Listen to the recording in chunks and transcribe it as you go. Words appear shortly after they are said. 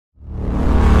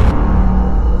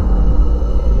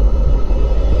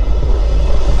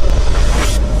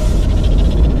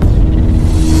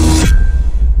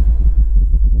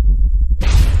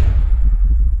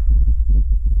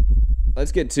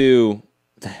let's get to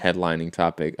the headlining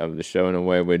topic of the show in a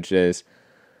way, which is,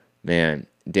 man,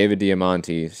 David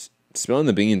Diamante spilling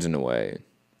the beans in a way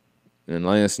and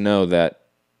letting us know that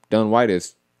Dillian Whyte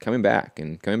is coming back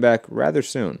and coming back rather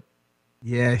soon.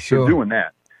 Yeah, They're sure. doing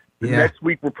that. Yeah. Next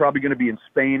week, we're probably going to be in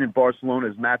Spain and Barcelona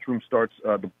as Matchroom starts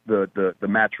the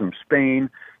Matchroom Spain.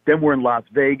 Then we're in Las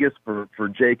Vegas for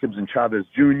Jacobs and Chavez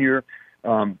Jr.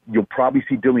 You'll probably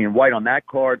see Dillian Whyte on that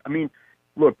card. I mean,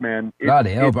 look, man.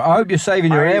 Bloody hell, but I hope you're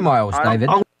saving your air miles, David.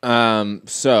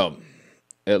 So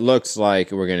it looks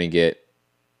like we're going to get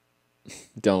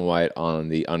Dillian Whyte on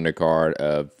the undercard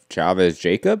of Chavez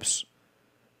Jacobs.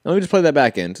 Let me just play that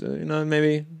back in. So,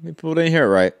 maybe people didn't hear it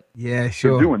right. Yeah,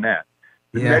 sure. They're doing that.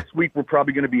 Yeah. Next week, we're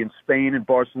probably going to be in Spain and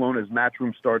Barcelona as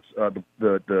Matchroom starts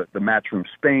the Matchroom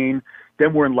Spain.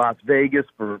 Then we're in Las Vegas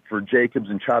for Jacobs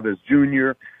and Chavez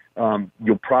Jr.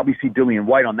 You'll probably see Dillian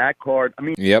Whyte on that card. I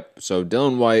mean, Yep. So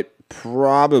Dillian Whyte,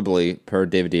 probably per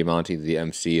David Diamante, the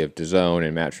MC of DAZN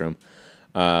and Matchroom,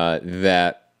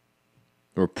 that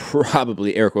were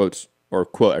probably air quotes or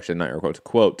quote, actually not air quotes,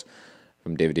 quote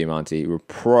from David Diamante. We're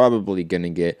probably going to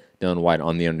get Dillian Whyte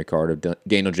on the undercard of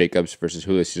Daniel Jacobs versus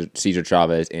Julio Cesar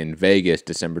Chavez in Vegas,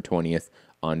 December 20th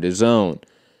on DAZN.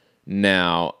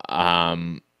 Now,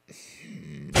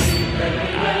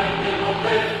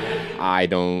 I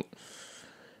don't...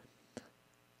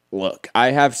 Look, I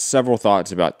have several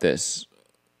thoughts about this.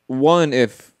 One,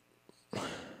 if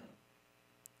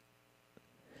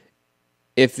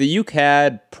the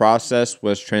UCAD process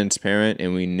was transparent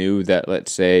and we knew that,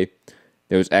 let's say,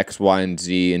 there was X, Y, and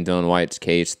Z in Dillian Whyte's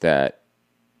case that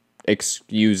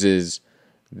excuses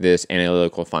this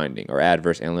analytical finding or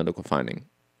adverse analytical finding,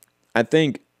 I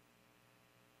think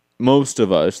most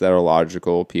of us that are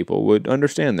logical people would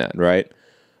understand that, right?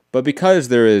 But because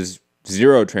there is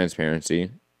zero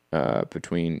transparency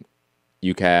between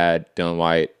UCAD, Dillian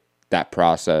Whyte, that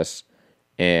process,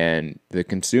 and the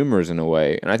consumers in a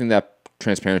way, and I think that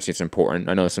transparency is important.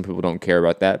 I know some people don't care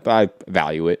about that, but I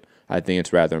value it. I think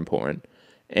it's rather important.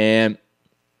 And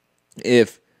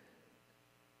if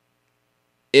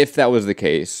that was the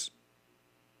case,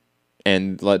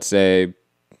 and let's say,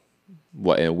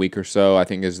 in a week or so, I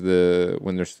think is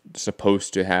when they're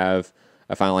supposed to have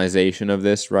a finalization of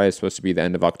this, right? It's supposed to be the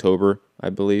end of October, I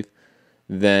believe.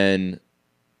 Then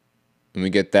when we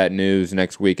get that news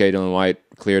next week, Dillian Whyte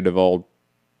cleared of all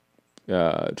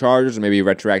charges, maybe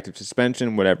retroactive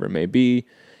suspension, whatever it may be,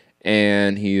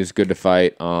 and he's good to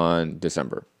fight on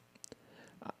December.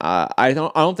 I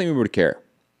don't think we would care,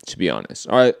 to be honest.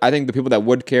 I think the people that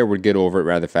would care would get over it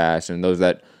rather fast, and those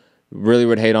that really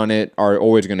would hate on it are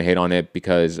always going to hate on it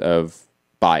because of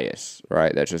bias,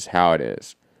 right? That's just how it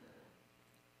is.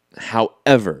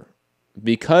 However,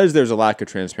 because there's a lack of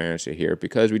transparency here,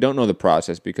 because we don't know the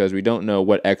process, because we don't know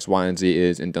what X, Y, and Z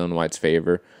is in Dillian Whyte's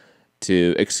favor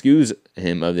to excuse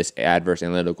him of this adverse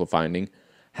analytical finding,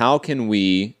 how can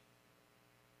we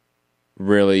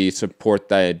really support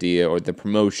the idea or the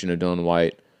promotion of Dillian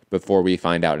Whyte before we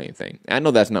find out anything? I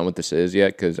know that's not what this is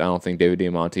yet, because I don't think David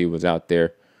Diamante was out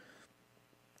there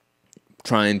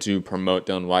trying to promote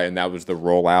Dillian Whyte, and that was the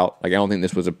rollout. Like, I don't think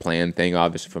this was a planned thing,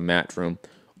 obviously, from Matchroom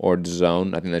or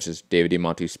DAZN. I think that's just David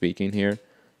Diamante speaking here.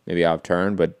 Maybe out of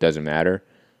turn, but it doesn't matter.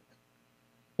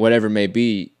 Whatever it may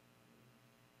be,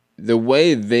 the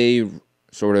way they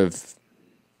sort of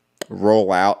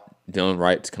roll out Dillian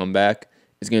Whyte's comeback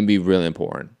is going to be really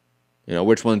important.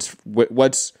 What's going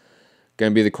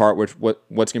to be the cart, what's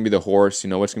going to be the horse,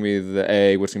 what's going to be the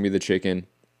egg, what's going to be the chicken.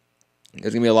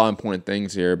 There's going to be a lot of important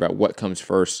things here about what comes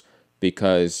first,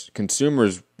 because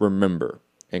consumers remember.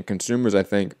 And consumers, I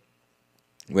think,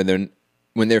 when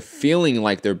they're feeling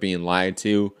like they're being lied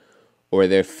to, or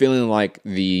they're feeling like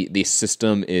the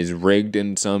system is rigged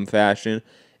in some fashion,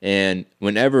 and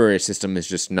whenever a system is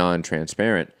just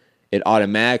non-transparent, it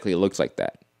automatically looks like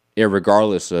that,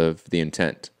 irregardless of the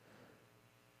intent.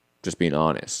 Just being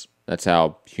honest. That's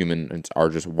how humans are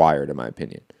just wired, in my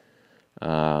opinion.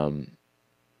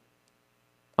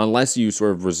 Unless you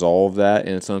sort of resolve that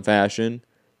in some fashion,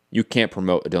 you can't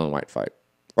promote a Dillian Whyte fight.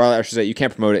 Or I should say, you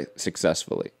can't promote it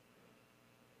successfully.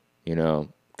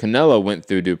 Canelo went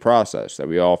through due process that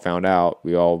we all found out.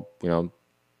 We all, I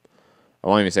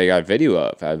won't even say got a video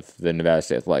of the Nevada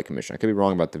State Athletic Commission. I could be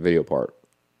wrong about the video part.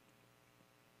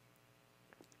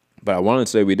 But I want to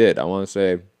say we did. I want to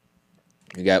say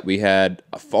we had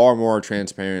a far more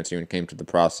transparency when it came to the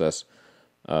process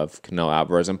of Canelo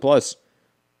Alvarez. And plus,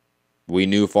 we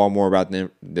knew far more about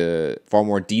the far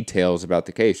more details about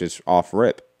the case just off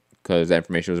rip, because that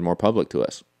information was more public to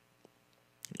us.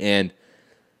 And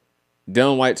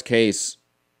Dillian Whyte's case,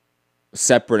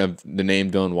 separate of the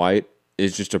name Dillian Whyte,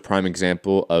 is just a prime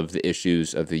example of the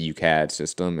issues of the UCAD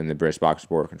system and the British Box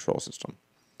Board Control System.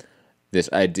 This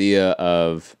idea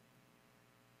of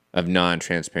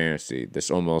non-transparency, this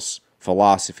almost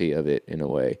philosophy of it in a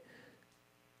way,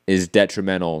 is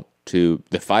detrimental to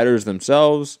the fighters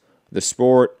themselves, the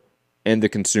sport, and the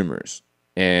consumers.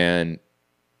 And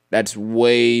that's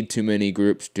way too many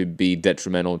groups to be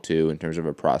detrimental to in terms of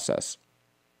a process.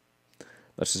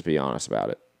 Let's just be honest about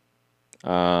it.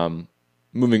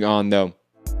 Moving on, though,